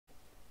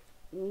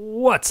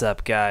What's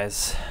up,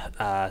 guys?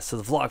 So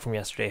the vlog from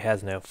yesterday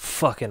has no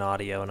fucking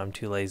audio, and I'm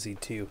too lazy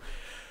to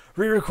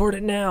re-record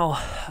it now.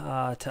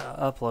 To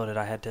upload it,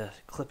 I had to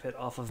clip it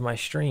off of my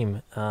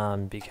stream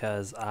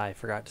because I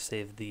forgot to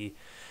save the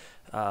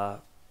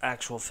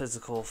actual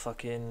physical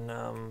fucking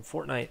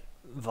Fortnite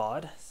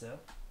VOD. So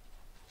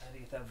I had to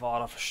get that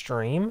VOD off of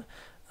stream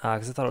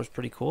because I thought it was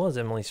pretty cool. It was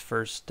Emily's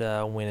first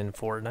win in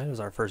Fortnite. It was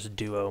our first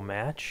duo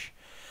match.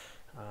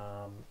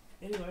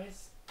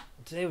 Anyways,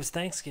 today was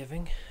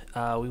Thanksgiving.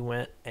 We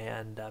went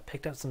and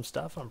picked up some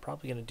stuff. I'm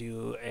probably gonna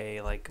do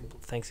a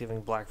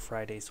Thanksgiving Black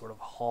Friday sort of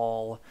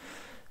haul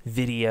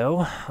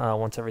video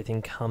once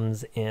everything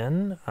comes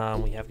in.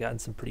 We have gotten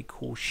some pretty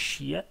cool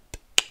shit.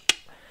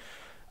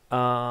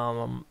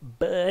 But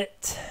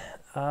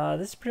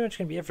this is pretty much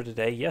gonna be it for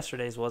today.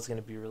 Yesterday's was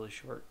gonna be really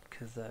short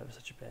because it was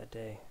such a bad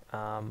day.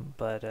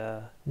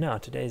 No,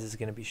 today's is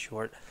gonna be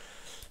short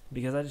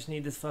because I just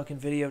need this fucking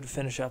video to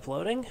finish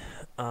uploading,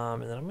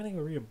 and then I'm gonna go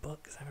read a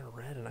book because I haven't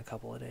read in a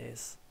couple of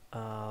days.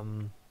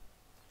 So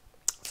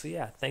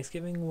yeah,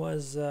 Thanksgiving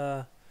was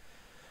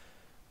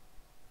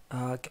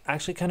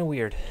actually kind of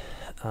weird.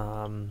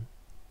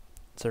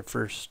 It's our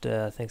first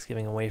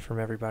Thanksgiving away from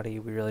everybody.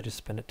 We really just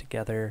spent it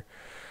together,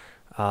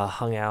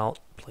 hung out,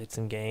 played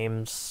some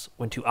games,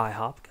 went to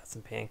IHOP, got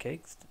some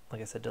pancakes.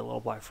 Like I said, did a little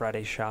Black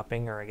Friday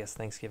shopping, or I guess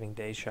Thanksgiving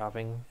Day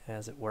shopping,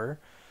 as it were.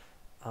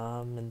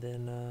 And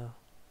then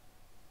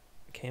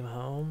came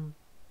home,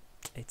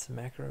 ate some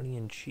macaroni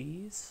and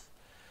cheese.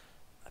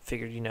 I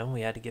figured,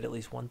 we had to get at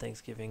least one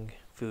Thanksgiving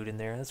food in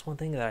there. That's one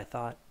thing that I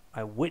thought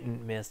I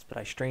wouldn't miss, but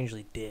I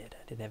strangely did.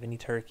 I didn't have any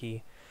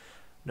turkey,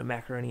 no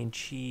macaroni and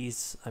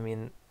cheese. I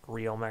mean,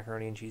 real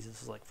macaroni and cheese. This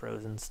was like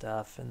frozen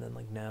stuff, and then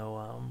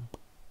no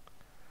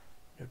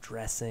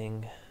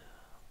dressing.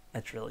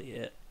 That's really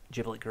it.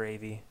 Giblet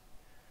gravy.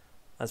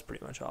 That's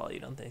pretty much all I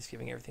eat on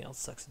Thanksgiving. Everything else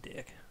sucks a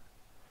dick.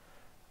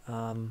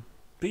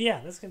 But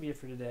yeah, that's gonna be it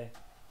for today.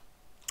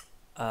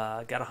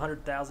 Got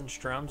 100,000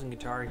 strums in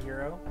Guitar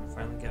Hero.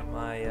 Finally got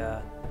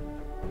my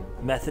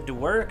method to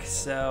work.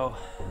 So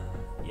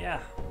yeah,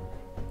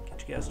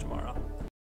 catch you guys tomorrow.